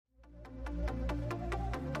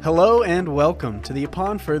Hello and welcome to the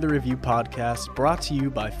Upon Further Review podcast brought to you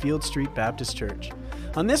by Field Street Baptist Church.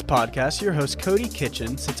 On this podcast, your host Cody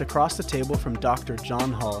Kitchen sits across the table from Dr.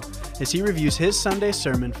 John Hall as he reviews his Sunday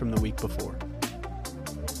sermon from the week before.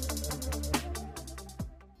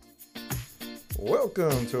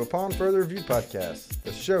 Welcome to Upon Further Review podcast,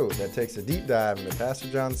 the show that takes a deep dive into Pastor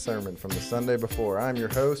John's sermon from the Sunday before. I'm your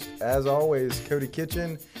host, as always, Cody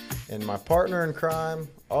Kitchen, and my partner in crime,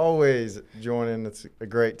 always joining, it's a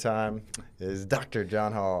great time, is Dr.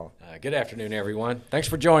 John Hall. Good afternoon, everyone. Thanks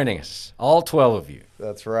for joining us, all 12 of you.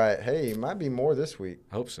 That's right. Hey, might be more this week.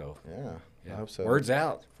 Hope so. Yeah, I hope so. Word's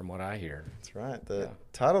out from what I hear. That's right. The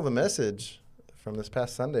title of the message from this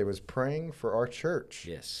past Sunday was Praying for Our Church.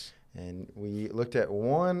 Yes. And we looked at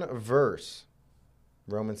one verse,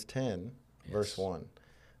 Romans 10, verse 1.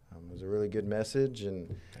 It was a really good message,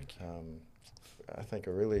 and Thank you. I think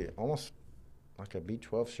a really almost like a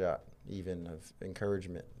B12 shot even of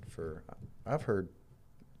encouragement for, I've heard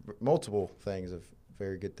multiple things of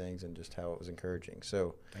very good things and just how it was encouraging.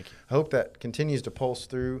 So Thank you. I hope that continues to pulse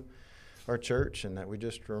through our church and that we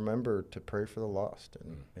just remember to pray for the lost.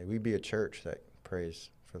 And may we be a church that prays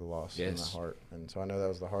for the lost in the heart. And so I know that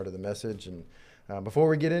was the heart of the message. And before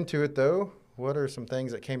we get into it, though, what are some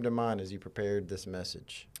things that came to mind as you prepared this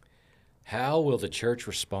message? How will the church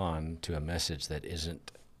respond to a message that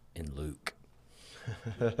isn't in Luke?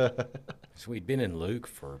 So we'd been in Luke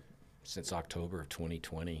since October of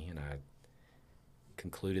 2020, and I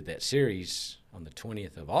concluded that series on the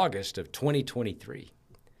 20th of August of 2023.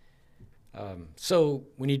 So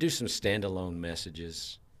when you do some standalone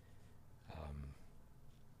messages,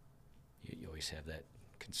 you always have that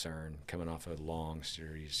concern coming off a long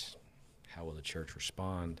series. How will the church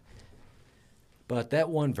respond? But that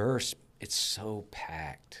one verse, it's so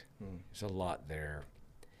packed. There's a lot there.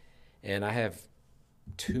 And I have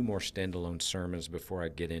two more standalone sermons before I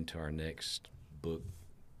get into our next book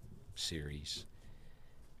series.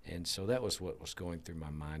 And so that was what was going through my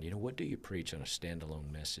mind. You know, what do you preach on a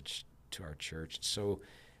standalone message to our church? So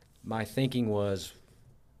my thinking was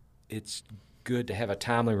it's good to have a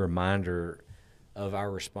timely reminder of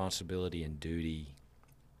our responsibility and duty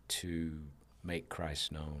to make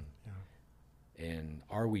Christ known. Yeah. And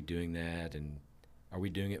are we doing that? And are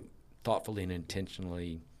we doing it thoughtfully and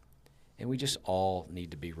intentionally? And we just all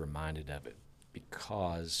need to be reminded of it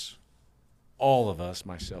because all of us,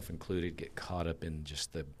 myself included, get caught up in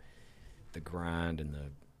just the grind and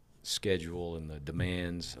the schedule and the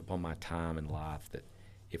demands upon my time and life that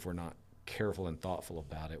if we're not careful and thoughtful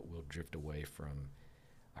about it, we'll drift away from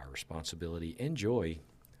our responsibility and joy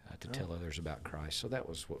to tell others about Christ. So that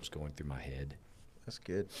was what was going through my head. That's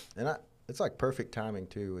good. And it's like perfect timing,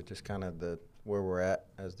 too, with just kind of where we're at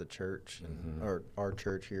as the church, and or our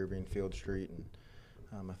church here being Field Street.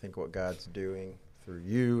 And I think what God's doing through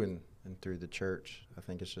you and through the church, I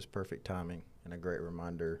think it's just perfect timing and a great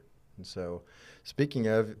reminder. And so speaking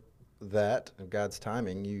of that, of God's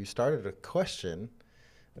timing, you started a question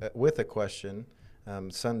with a question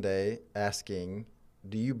Sunday asking,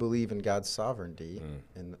 do you believe in God's sovereignty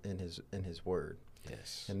in His Word?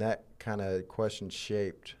 Yes. And that kind of question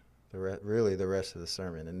shaped really the rest of the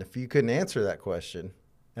sermon. And if you couldn't answer that question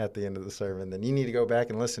at the end of the sermon, then you need to go back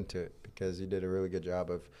and listen to it because you did a really good job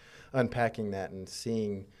of unpacking that and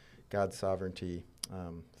seeing God's sovereignty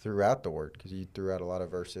throughout the Word, because you threw out a lot of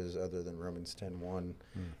verses other than Romans 10:1.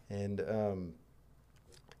 And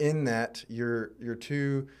in that, your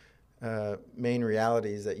two main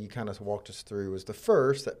realities that you kind of walked us through was the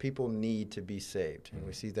first, that people need to be saved. And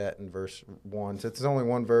we see that in verse 1. So it's only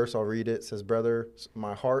one verse. I'll read it. It says, "Brother,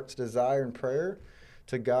 my heart's desire and prayer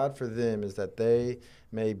to God for them is that they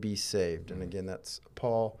may be saved." And again, that's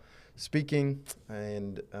Paul speaking.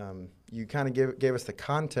 And you kind of gave us the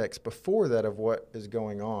context before that of what is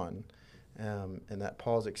going on. And that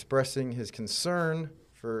Paul's expressing his concern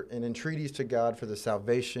for and entreaties to God for the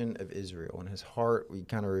salvation of Israel. And his heart, we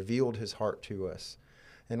kind of revealed his heart to us.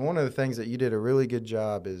 And one of the things that you did a really good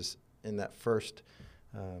job is in that first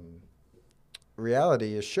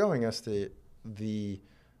reality is showing us the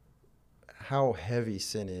how heavy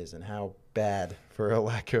sin is and how bad, for a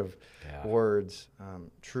lack of words,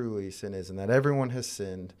 truly sin is, and that everyone has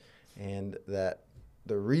sinned, and that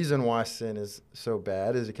the reason why sin is so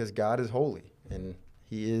bad is because God is holy, and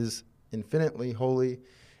He is infinitely holy.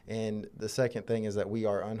 And the second thing is that we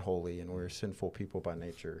are unholy and we're sinful people by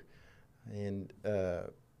nature. And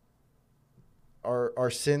our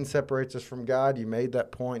sin separates us from God. You made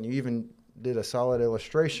that point. You even did a solid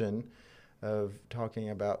illustration of talking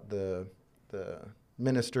about the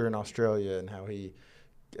minister in Australia and how he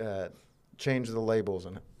changed the labels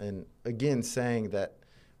and again saying that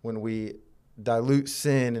when we dilute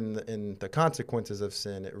sin and the consequences of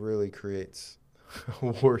sin, it really creates a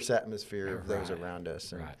worse atmosphere of those around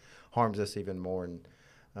us and harms us even more.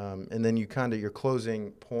 And then your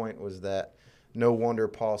closing point was that no wonder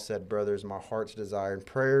Paul said, brothers, my heart's desire and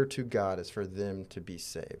prayer to God is for them to be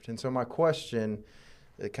saved. And so my question,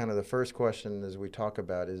 kind of the first question as we talk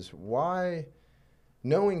about, is why,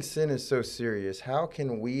 knowing sin is so serious, how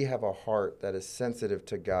can we have a heart that is sensitive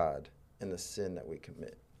to God in the sin that we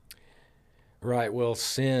commit? Right. Well,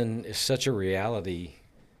 sin is such a reality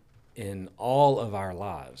in all of our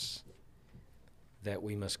lives that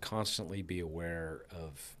we must constantly be aware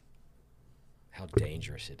of how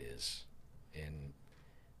dangerous it is. And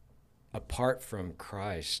apart from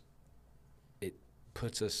Christ, it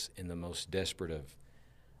puts us in the most desperate of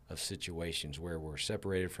situations where we're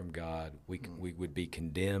separated from God. We would be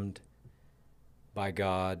condemned by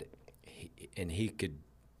God, and He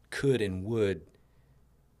could and would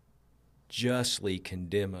justly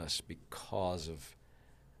condemn us because of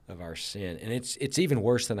our sin. And it's even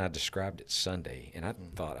worse than I described it Sunday, and I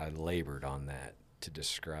thought I labored on that to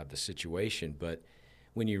describe the situation. But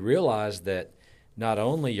when you realize that not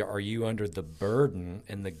only are you under the burden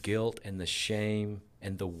and the guilt and the shame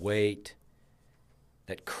and the weight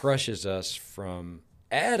that crushes us from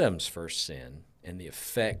Adam's first sin and the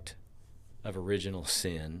effect of original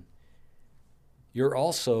sin, you're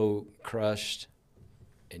also crushed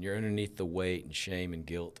and you're underneath the weight and shame and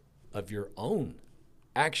guilt of your own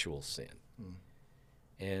actual sin.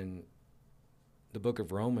 And the book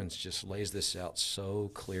of Romans just lays this out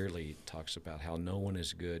so clearly. It talks about how no one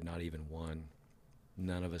is good, not even one.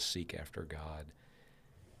 None of us seek after God.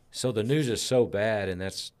 So the news is so bad, and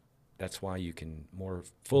that's why you can more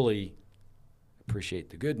fully appreciate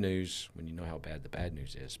the good news when you know how bad the bad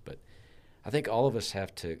news is. But I think all of us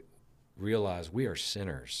have to realize we are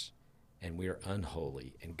sinners, and we are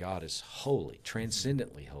unholy, and God is holy,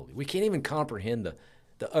 transcendently holy. We can't even comprehend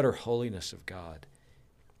the utter holiness of God.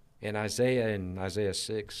 And in Isaiah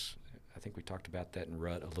 6, I think we talked about that in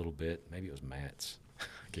Rut a little bit. Maybe it was Matt's.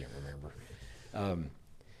 I can't remember.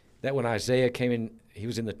 That when Isaiah came in, he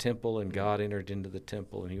was in the temple, and God entered into the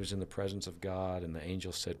temple, and he was in the presence of God, and the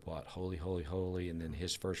angel said, what? Holy, holy, holy. And then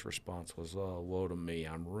his first response was, oh, woe to me,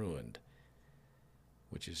 I'm ruined,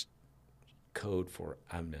 which is code for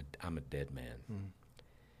I'm a dead man.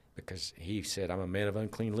 Because he said, I'm a man of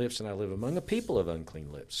unclean lips, and I live among a people of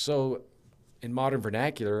unclean lips. So in modern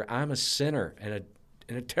vernacular, I'm a sinner, and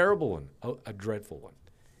a terrible one, a dreadful one.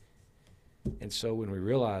 And so when we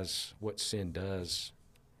realize what sin does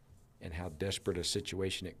and how desperate a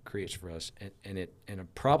situation it creates for us, and a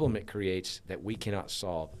problem it creates that we cannot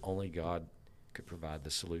solve, only God could provide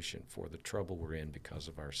the solution for the trouble we're in because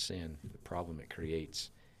of our sin, the problem it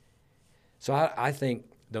creates. So I think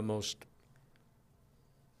the most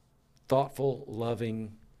thoughtful,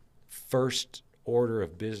 loving, first order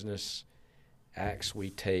of business acts we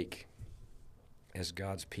take as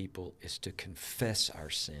God's people is to confess our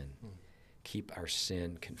sin. Keep our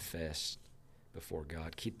sin confessed before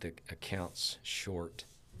God. Keep the accounts short,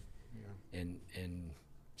 and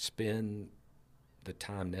spend the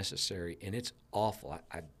time necessary. And it's awful.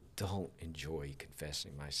 I don't enjoy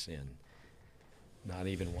confessing my sin, not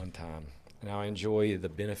even one time. Now I enjoy the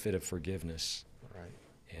benefit of forgiveness,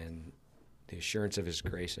 and the assurance of His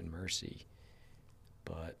grace and mercy.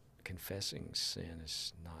 But confessing sin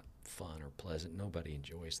is not fun or pleasant. Nobody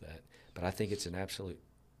enjoys that. But I think it's an absolute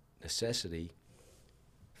necessity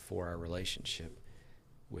for our relationship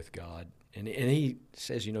with God. And He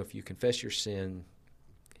says, if you confess your sin,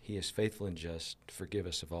 He is faithful and just to forgive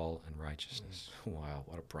us of all unrighteousness. Wow,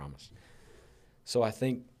 what a promise. So I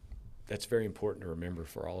think that's very important to remember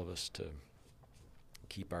for all of us, to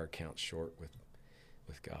keep our accounts short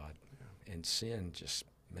with God. And sin just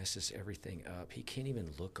messes everything up. He can't even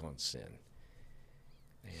look on sin.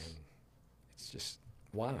 And it's just,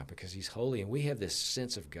 why? Because He's holy, and we have this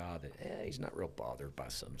sense of God that He's not real bothered by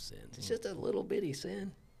some sins. It's just a little bitty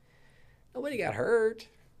sin. Nobody got hurt.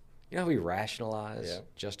 You know how we rationalize,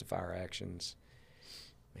 justify our actions?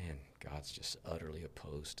 Man, God's just utterly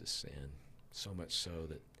opposed to sin. So much so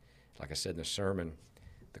that, like I said in the sermon,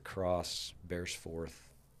 the cross bears forth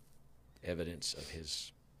evidence of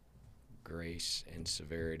His grace and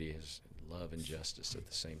severity, His love and justice at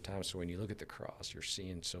the same time. So when you look at the cross, you're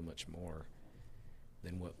seeing so much more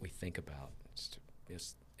than what we think about.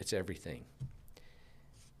 It's everything.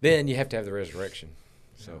 Then you have to have the resurrection.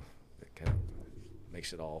 So it kind of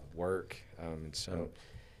makes it all work in some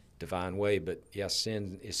divine way. But yeah,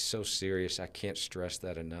 sin is so serious. I can't stress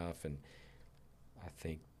that enough. And I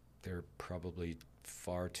think there are probably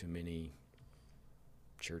far too many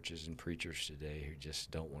churches and preachers today who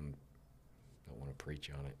just don't want to don't want to preach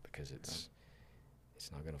on it because it's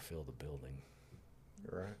not going to fill the building.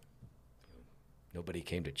 You're right. Nobody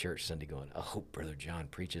came to church Sunday going, I hope Brother John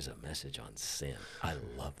preaches a message on sin. I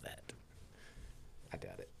love that. I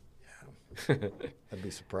doubt it. Yeah. I'd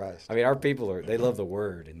be surprised. I mean, our people they love the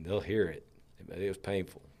word and they'll hear it. But it was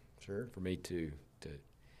painful. Sure. For me to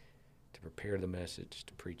prepare the message,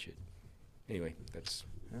 to preach it. Anyway, that's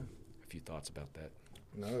a few thoughts about that.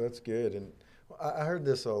 No, that's good. And I heard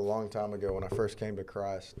this a long time ago when I first came to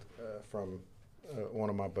Christ from one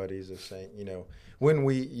of my buddies of saying, when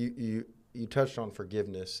you touched on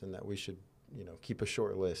forgiveness and that we should, keep a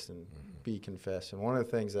short list and be confessed. And one of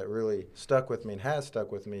the things that really stuck with me and has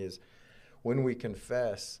stuck with me is when we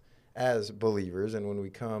confess as believers and when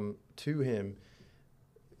we come to him,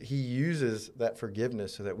 he uses that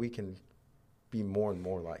forgiveness so that we can be more and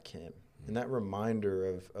more like him. And that reminder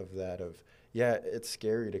of it's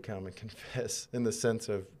scary to come and confess in the sense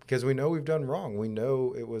of, because we know we've done wrong. We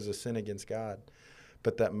know it was a sin against God.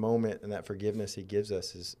 But that moment and that forgiveness he gives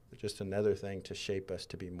us is just another thing to shape us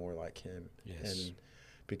to be more like him. Yes. And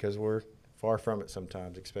because we're far from it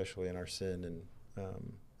sometimes, especially in our sin. And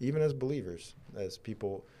even as believers, as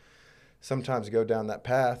people sometimes go down that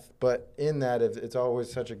path. But in that, it's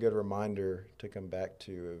always such a good reminder to come back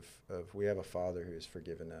to of we have a Father who has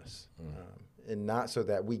forgiven us. And not so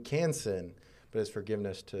that we can sin, but has forgiven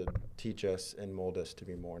us to teach us and mold us to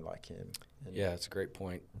be more like him. And yeah, it's a great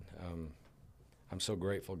point. I'm so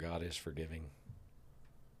grateful God is forgiving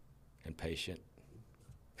and patient.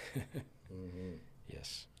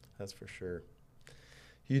 Yes. That's for sure.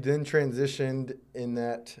 You then transitioned in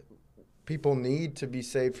that people need to be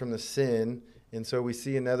saved from the sin, and so we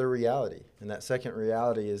see another reality. And that second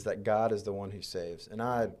reality is that God is the one who saves. And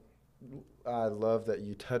I love that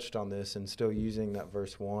you touched on this and still using that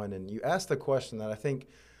verse 1. And you asked the question that I think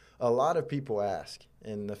a lot of people ask.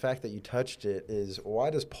 And the fact that you touched it is, why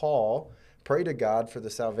does Paul pray to God for the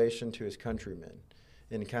salvation to his countrymen?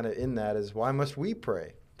 And kind of in that is, why must we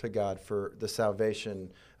pray to God for the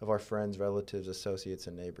salvation of our friends, relatives, associates,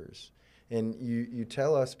 and neighbors? And you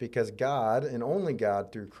tell us because God, and only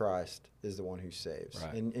God through Christ, is the one who saves.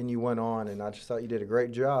 Right. And you went on, and I just thought you did a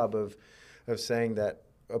great job of saying that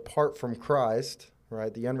apart from Christ,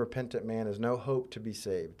 right, the unrepentant man has no hope to be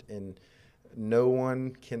saved. And no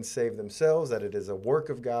one can save themselves, that it is a work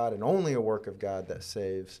of God and only a work of God that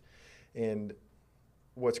saves. And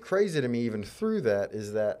what's crazy to me even through that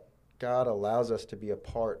is that God allows us to be a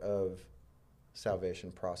part of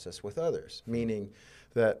salvation process with others, meaning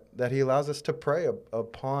that he allows us to pray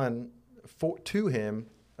to him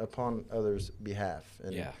upon others' behalf.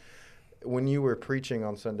 And when you were preaching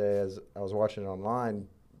on Sunday, as I was watching it online,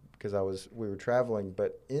 because we were traveling,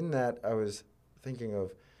 but in that I was thinking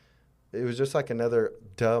of, it was just like another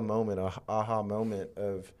moment, a aha moment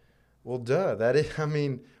of, well, that is, I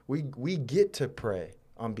mean, we get to pray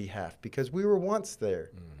on behalf because we were once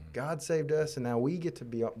there. God saved us, and now we get to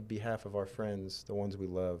be on behalf of our friends, the ones we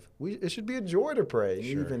love. It should be a joy to pray.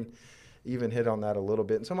 Sure. You even hit on that a little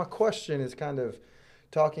bit. And so my question is kind of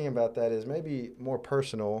talking about that is maybe more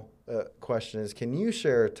personal question is, can you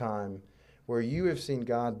share a time where you have seen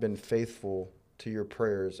God been faithful to your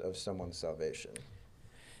prayers of someone's salvation?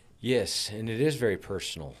 Yes, and it is very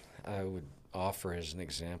personal. I would offer as an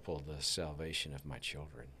example the salvation of my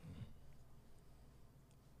children.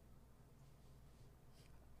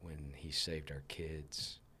 When he saved our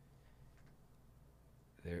kids,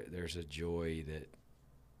 there's a joy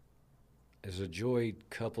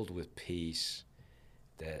coupled with peace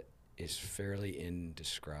that is fairly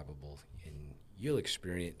indescribable, and you'll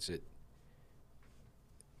experience it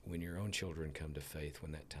when your own children come to faith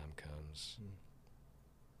when that time comes.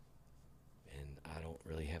 And I don't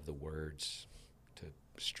really have the words to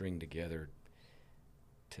string together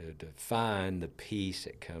to define the peace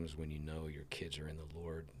that comes when you know your kids are in the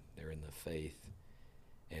Lord, they're in the faith.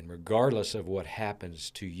 And regardless of what happens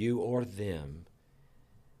to you or them,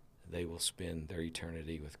 they will spend their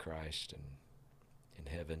eternity with Christ and in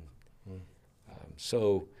heaven.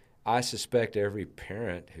 So I suspect every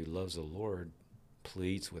parent who loves the Lord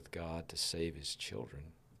pleads with God to save his children.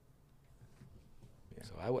 Yeah.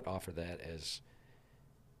 So I would offer that as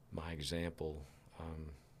my example.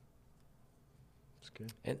 That's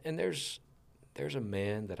good. And there's a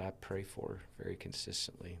man that I pray for very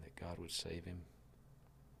consistently that God would save him.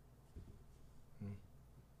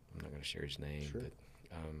 I'm not going to share his name, sure. But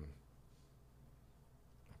I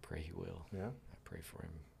pray he will. Yeah. I pray for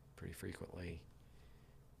him pretty frequently.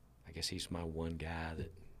 I guess he's my one guy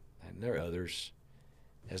and there are others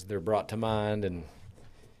as they're brought to mind, and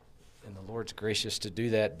and the Lord's gracious to do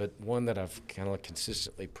that, but one that I've kind of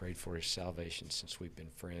consistently prayed for is salvation since we've been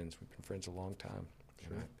friends. We've been friends a long time.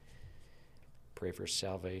 Sure. And I pray for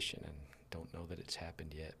salvation and don't know that it's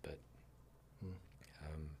happened yet, but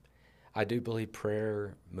I do believe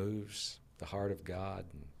prayer moves the heart of God,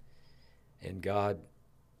 and God,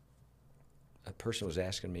 a person was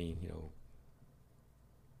asking me,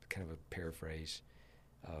 kind of a paraphrase,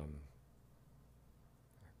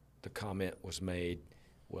 the comment was made,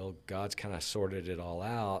 well, God's kind of sorted it all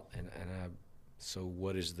out, so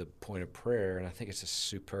what is the point of prayer? And I think it's a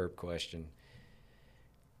superb question.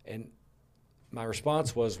 And my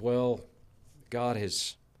response was, well, God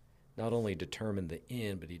has not only determined the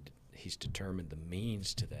end, but He's determined the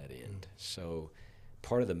means to that end. So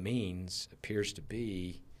part of the means appears to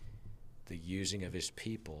be the using of His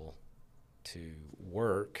people to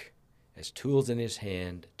work as tools in His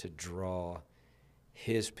hand to draw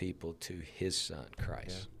His people to His Son,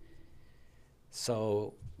 Christ. Yeah.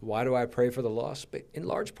 So why do I pray for the lost? But in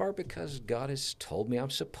large part because God has told me I'm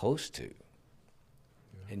supposed to.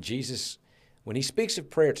 Yeah. And Jesus, when He speaks of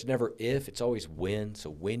prayer, it's never if, it's always when. So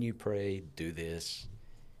when you pray, do this.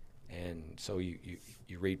 And so you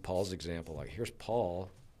read Paul's example. Like, here's Paul,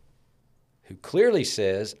 who clearly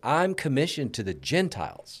says, I'm commissioned to the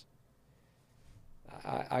Gentiles.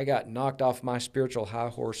 I got knocked off my spiritual high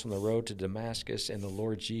horse on the road to Damascus, and the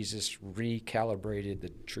Lord Jesus recalibrated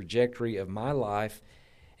the trajectory of my life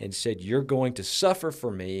and said, you're going to suffer for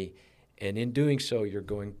me, and in doing so, you're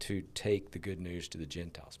going to take the good news to the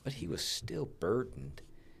Gentiles. But he was still burdened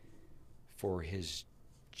for his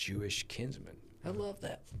Jewish kinsmen. I love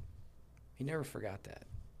that. He never forgot that.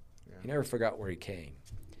 Yeah. He never forgot where he came.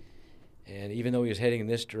 And even though he was heading in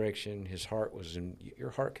this direction, his heart was in, your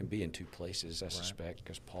heart can be in two places, I suspect,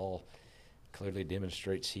 because Paul clearly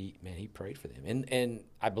demonstrates he prayed for them. And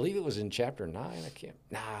I believe it was in chapter 9,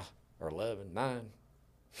 or 11, 9.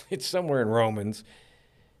 It's somewhere in Romans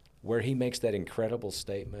where he makes that incredible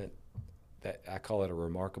statement that I call it a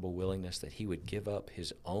remarkable willingness that he would give up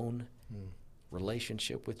his own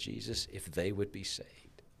relationship with Jesus if they would be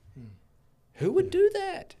saved. Who would do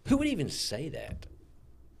that? Who would even say that?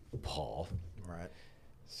 Paul. Right.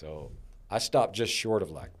 So I stopped just short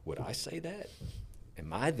of like, would I say that?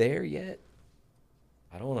 Am I there yet?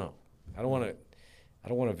 I don't know. I don't want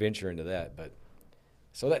to venture into that, but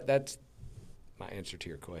so that's my answer to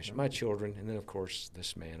your question. My children, and then of course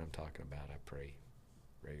this man I'm talking about, I pray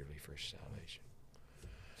regularly for his salvation.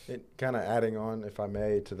 It kind of adding on, if I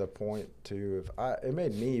may, to the point too, it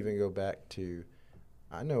made me even go back to,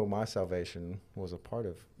 I know my salvation was a part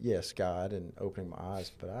of, yes, God and opening my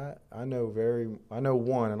eyes, but I know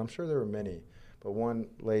one, and I'm sure there were many, but one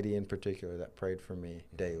lady in particular that prayed for me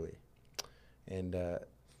daily. And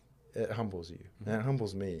it humbles you, and it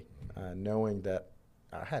humbles me, knowing that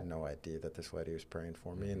I had no idea that this lady was praying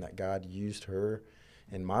for me and that God used her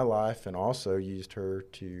in my life and also used her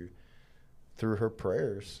through her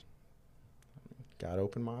prayers, God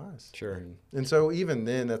opened my eyes. Sure. And so even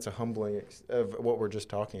then, that's a humbling of what we're just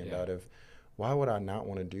talking about of why would I not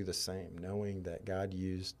want to do the same, knowing that God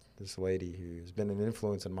used this lady who has been an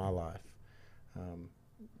influence in my life,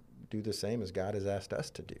 do the same as God has asked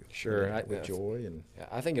us to do. Sure. With joy.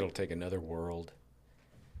 I think it'll take another world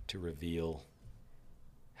to reveal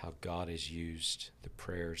how God has used the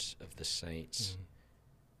prayers of the saints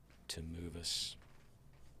to move us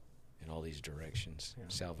in all these directions. Yeah.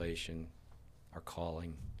 Salvation, our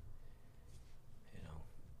calling,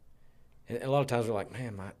 And a lot of times we're like,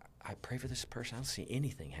 man, I pray for this person. I don't see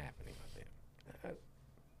anything happening with them.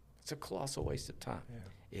 It's a colossal waste of time.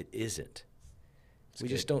 Yeah. It isn't. We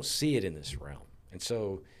just don't see it in this realm. And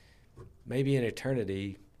so maybe in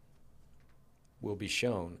eternity we'll be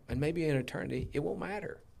shown, and maybe in eternity it won't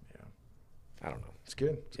matter. Yeah. I don't know. It's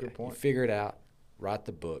good. It's a good point. You figure it out. Write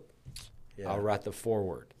the book. Yeah. I'll write the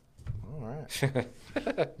foreword. All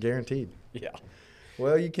right. Guaranteed. Yeah.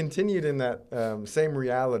 Well, you continued in that same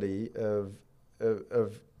reality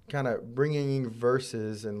of kind of bringing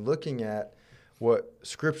verses and looking at what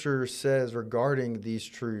Scripture says regarding these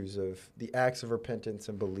truths of the acts of repentance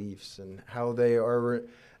and beliefs and how they are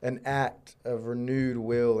an act of renewed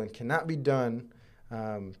will and cannot be done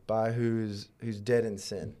by who's dead in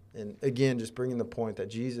sin. And again, just bringing the point that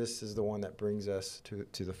Jesus is the one that brings us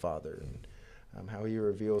to the Father and how He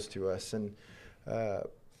reveals to us. And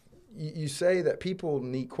you say that people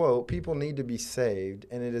need to be saved,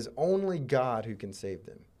 and it is only God who can save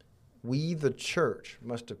them. We, the church,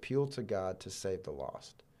 must appeal to God to save the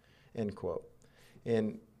lost, end quote.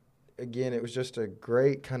 And again, it was just a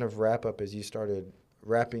great kind of wrap up as you started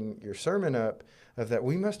wrapping your sermon up of that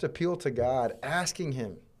we must appeal to God, asking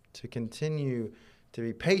Him to continue to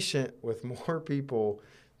be patient with more people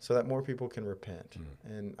so that more people can repent.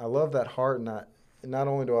 And I love that heart. Not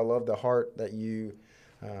only do I love the heart that you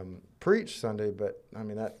preach Sunday, but I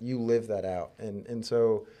mean that you live that out. And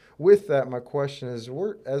so with that, my question is,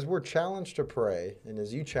 as we're challenged to pray, and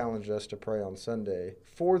as you challenged us to pray on Sunday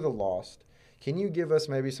for the lost, can you give us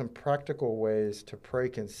maybe some practical ways to pray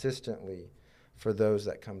consistently for those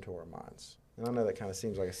that come to our minds? And I know that kind of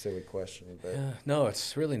seems like a silly question, but no,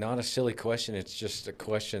 it's really not a silly question. It's just a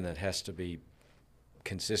question that has to be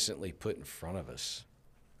consistently put in front of us.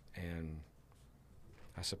 And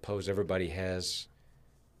I suppose everybody has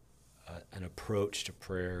an approach to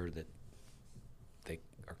prayer that they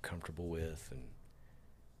are comfortable with. And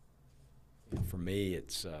you know, for me,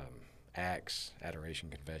 it's acts, adoration,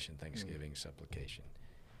 confession, thanksgiving, supplication.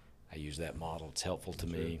 I use that model. It's helpful to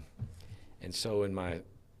me. And so when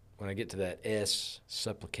I get to that S,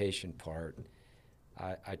 supplication part,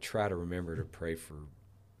 I try to remember to pray for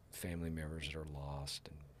family members that are lost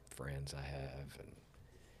and friends I have and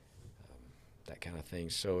that kind of thing.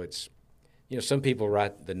 So it's, you know, some people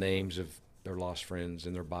write the names of their lost friends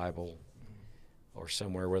in their Bible or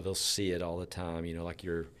somewhere where they'll see it all the time, you know, like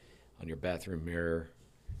you're on your bathroom mirror.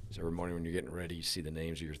 So every morning when you're getting ready, you see the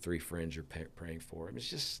names of your 3 friends you're praying for. I mean, it's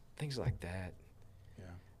just things like that.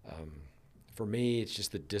 Yeah. For me, it's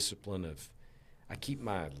just the discipline of, I keep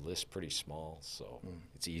my list pretty small, so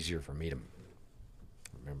it's easier for me to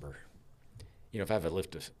remember. You know, if I have a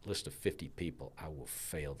list of 50 people, I will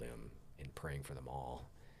fail them in praying for them all.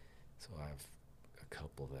 So I have a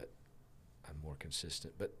couple that I'm more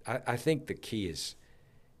consistent. But I think the key is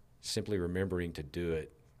simply remembering to do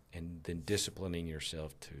it and then disciplining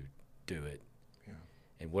yourself to do it. Yeah.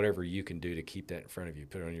 And whatever you can do to keep that in front of you,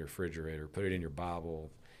 put it on your refrigerator, put it in your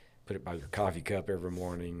Bible, put it by your coffee cup every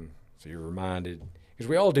morning so you're reminded. Because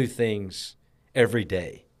we all do things every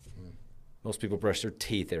day. Most people brush their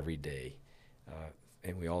teeth every day,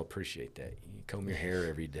 and we all appreciate that. You comb your hair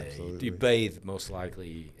every day. Absolutely. You bathe most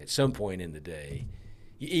likely at some point in the day.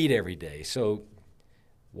 You eat every day. So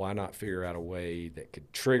why not figure out a way that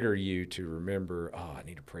could trigger you to remember, oh, I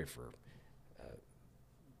need to pray for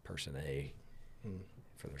person A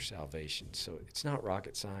for their salvation. So it's not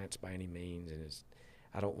rocket science by any means, and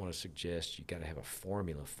I don't want to suggest you got to have a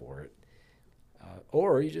formula for it.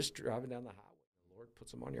 Or you just driving down the highway. The Lord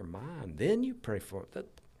puts them on your mind. Then you pray for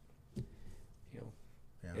it.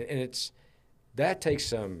 And that takes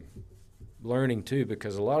some learning too,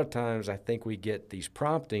 because a lot of times I think we get these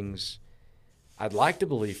promptings. I'd like to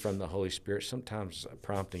believe from the Holy Spirit. Sometimes a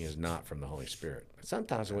prompting is not from the Holy Spirit. But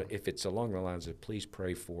sometimes if it's along the lines of, please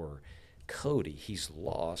pray for Cody, he's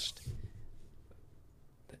lost,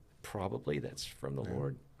 probably that's from the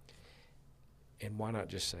Lord. And why not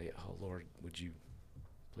just say, oh, Lord, would you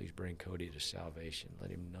please bring Cody to salvation?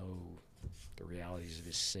 Let him know the realities of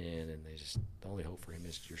his sin, and the only hope for him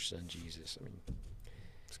is your son, Jesus. I mean,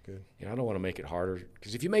 it's good. You know, I don't want to make it harder,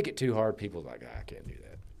 because if you make it too hard, people are like, I can't do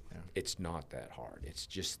that. Yeah. It's not that hard. It's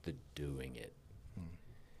just the doing it.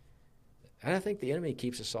 And I think the enemy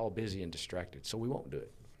keeps us all busy and distracted, so we won't do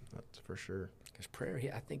it. That's for sure. Because prayer,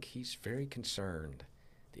 I think he's very concerned,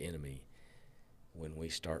 the enemy, when we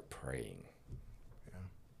start praying.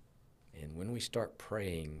 Yeah. And when we start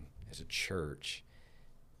praying as a church,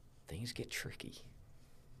 things get tricky.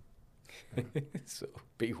 So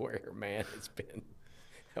beware, man. It's been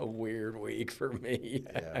a weird week for me.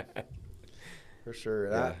 Yeah, for sure.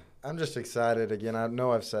 Yeah. I'm just excited. Again, I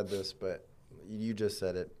know I've said this, but you just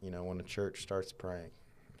said it. You know, when a church starts praying,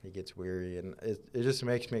 it gets weary. And it just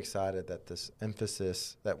makes me excited that this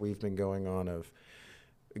emphasis that we've been going on of,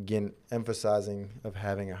 again, emphasizing of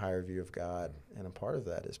having a higher view of God. And a part of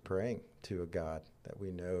that is praying to a God that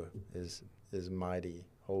we know is mighty,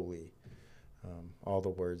 holy, all the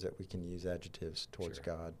words that we can use adjectives towards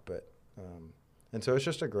God. But and so it's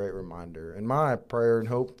just a great reminder. And my prayer and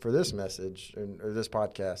hope for this message or this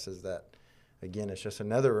podcast is that, again, it's just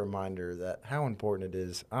another reminder that how important it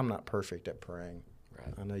is. I'm not perfect at praying.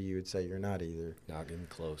 Right. I know you would say you're not either. Not even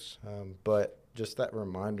close. But just that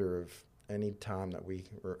reminder of any time that we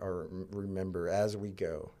remember as we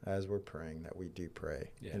go, as we're praying, that we do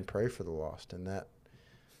pray and pray for the lost, and that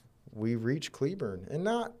we reach Cleburne, and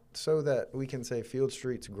not so that we can say Field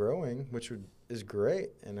Street's growing, which is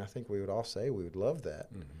great, and I think we would all say we would love that,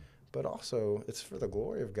 but also it's for the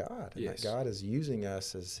glory of God, and that God is using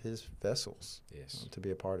us as his vessels to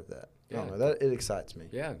be a part of that. I don't know, that it excites me.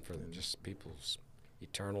 Yeah, and for just people's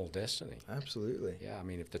eternal destiny. Absolutely. Yeah, I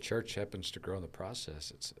mean, if the church happens to grow in the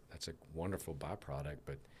process, that's a wonderful byproduct,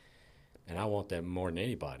 and I want that more than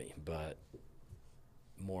anybody, but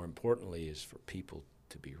more importantly is for people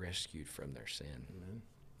to be rescued from their sin. Amen.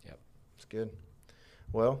 Yep. It's good.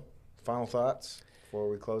 Well, final thoughts before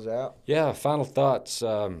we close out? Yeah, final thoughts.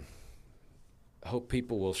 I hope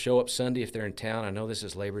people will show up Sunday if they're in town. I know this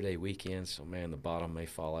is Labor Day weekend, so, man, the bottom may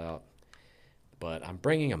fall out. But I'm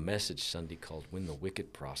bringing a message Sunday called When the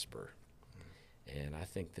Wicked Prosper. And I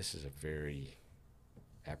think this is a very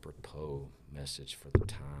apropos message for the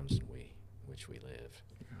times in which we live.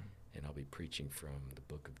 Yeah. And I'll be preaching from the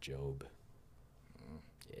book of Job.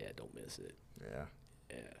 Yeah, don't miss it. Yeah.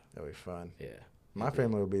 Yeah. That'll be fun. Yeah. My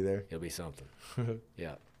family will be there. It'll be something.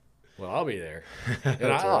 Yeah. Well, I'll be there.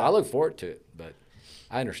 And I look forward to it. But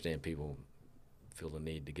I understand people feel the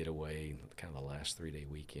need to get away kind of the last 3-day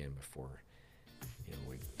weekend before,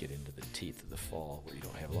 we get into the teeth of the fall where you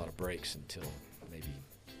don't have a lot of breaks until maybe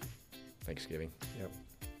Thanksgiving. Yep.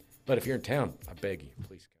 But if you're in town, I beg you,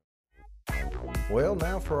 please come. Well,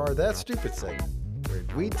 now for our That's Stupid segment, where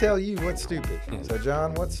we tell you what's stupid. So,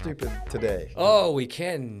 John, what's stupid today? Oh, we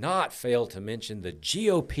cannot fail to mention the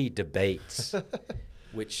GOP debates,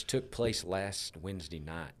 which took place last Wednesday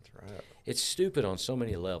night. That's right. It's stupid on so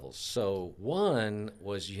many levels. So one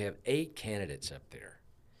was you have 8 candidates up there.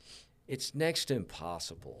 It's next to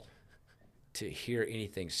impossible to hear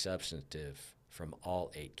anything substantive from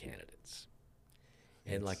all 8 candidates.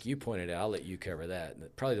 And like you pointed out, I'll let you cover that.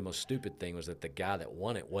 And probably the most stupid thing was that the guy that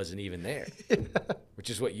won it wasn't even there, which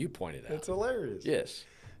is what you pointed out. It's hilarious. Yes.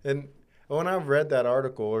 And when I read that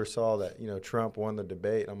article or saw that, Trump won the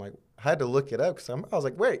debate, I'm like, I had to look it up because I was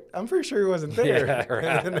like, wait, I'm pretty sure he wasn't there. Yeah,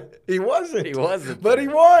 right. And he wasn't. He wasn't. But he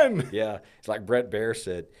won. Yeah. It's like Brett Baer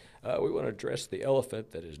said, we want to address the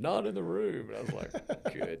elephant that is not in the room. And I was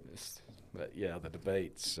like, goodness. But, yeah, the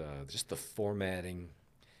debates, just the formatting,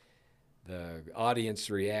 the audience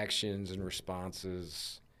reactions and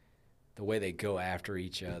responses, the way they go after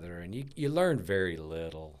each other. And you learn very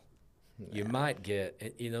little. Yeah. You might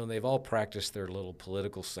get, they've all practiced their little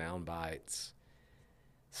political sound bites.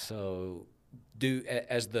 So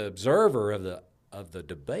as the observer of the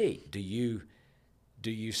debate, do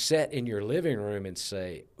you sit in your living room and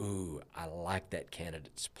say, ooh, I like that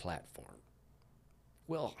candidate's platform?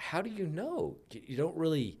 Well, how do you know? You don't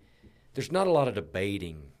really – there's not a lot of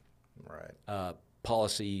debating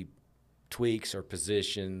policy tweaks or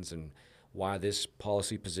positions and why this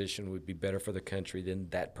policy position would be better for the country than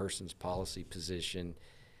that person's policy position.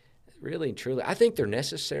 Really and truly, I think they're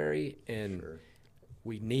necessary, and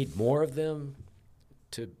we need more of them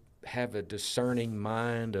to have a discerning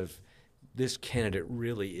mind of this candidate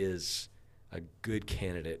really is a good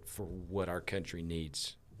candidate for what our country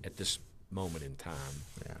needs at this moment in time.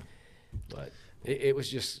 Yeah. But it was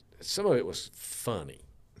just, some of it was funny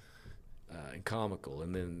and comical,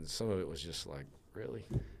 and then some of it was just like, really?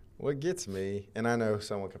 What gets me, and I know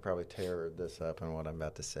someone could probably tear this up in what I'm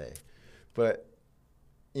about to say, but,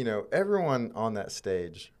 everyone on that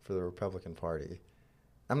stage for the Republican Party,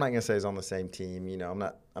 I'm not going to say is on the same team.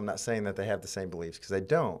 I'm not saying that they have the same beliefs because they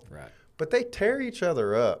don't. Right. But they tear each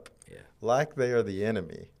other up like they are the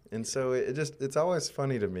enemy. And so it's always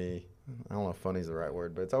funny to me. I don't know if funny is the right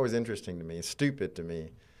word, but it's always interesting to me, stupid to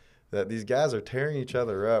me, that these guys are tearing each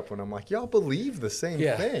other up when I'm like, y'all believe the same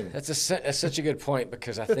thing. That's such a good point,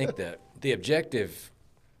 because I think that the objective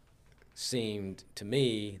seemed to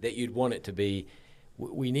me that you'd want it to be,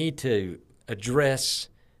 we need to address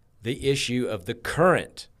the issue of the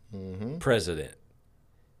current president,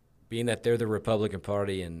 being that they're the Republican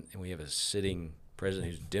Party and we have a sitting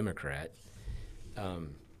president who's a Democrat.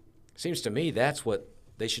 Seems to me that's what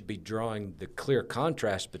they should be drawing, the clear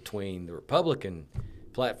contrast between the Republican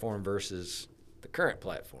platform versus the current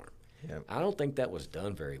platform. Yep. I don't think that was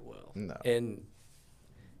done very well. No. And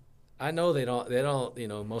I know they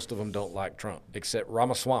don't, most of them don't like Trump, except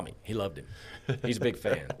Ramaswamy. He loved him. He's a big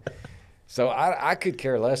fan. So I could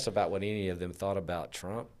care less about what any of them thought about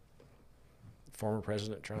Trump, former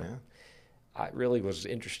President Trump. Yeah. I really was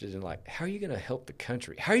interested in, how are you going to help the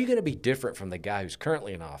country? How are you going to be different from the guy who's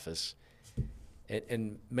currently in office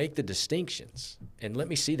and make the distinctions and let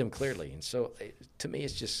me see them clearly? And so to me,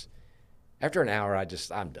 it's just, after an hour,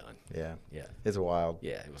 I'm done. Yeah. Yeah. It's wild.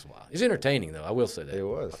 Yeah, it was wild. It was entertaining, though. I will say that. It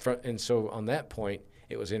was. And so on that point,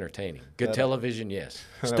 it was entertaining. Good television, yes.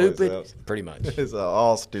 Stupid, pretty much. It's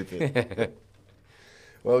all stupid.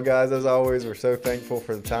 Well, guys, as always, we're so thankful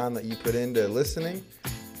for the time that you put into listening.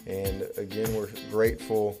 And again, we're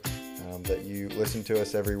grateful that you listen to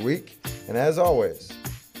us every week. And as always,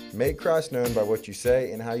 make Christ known by what you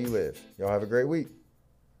say and how you live. Y'all have a great week.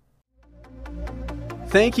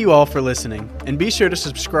 Thank you all for listening, and be sure to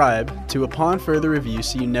subscribe to Upon Further Review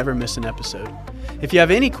so you never miss an episode. If you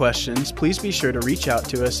have any questions, please be sure to reach out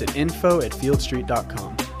to us at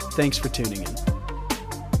info@fieldstreet.com. Thanks for tuning in.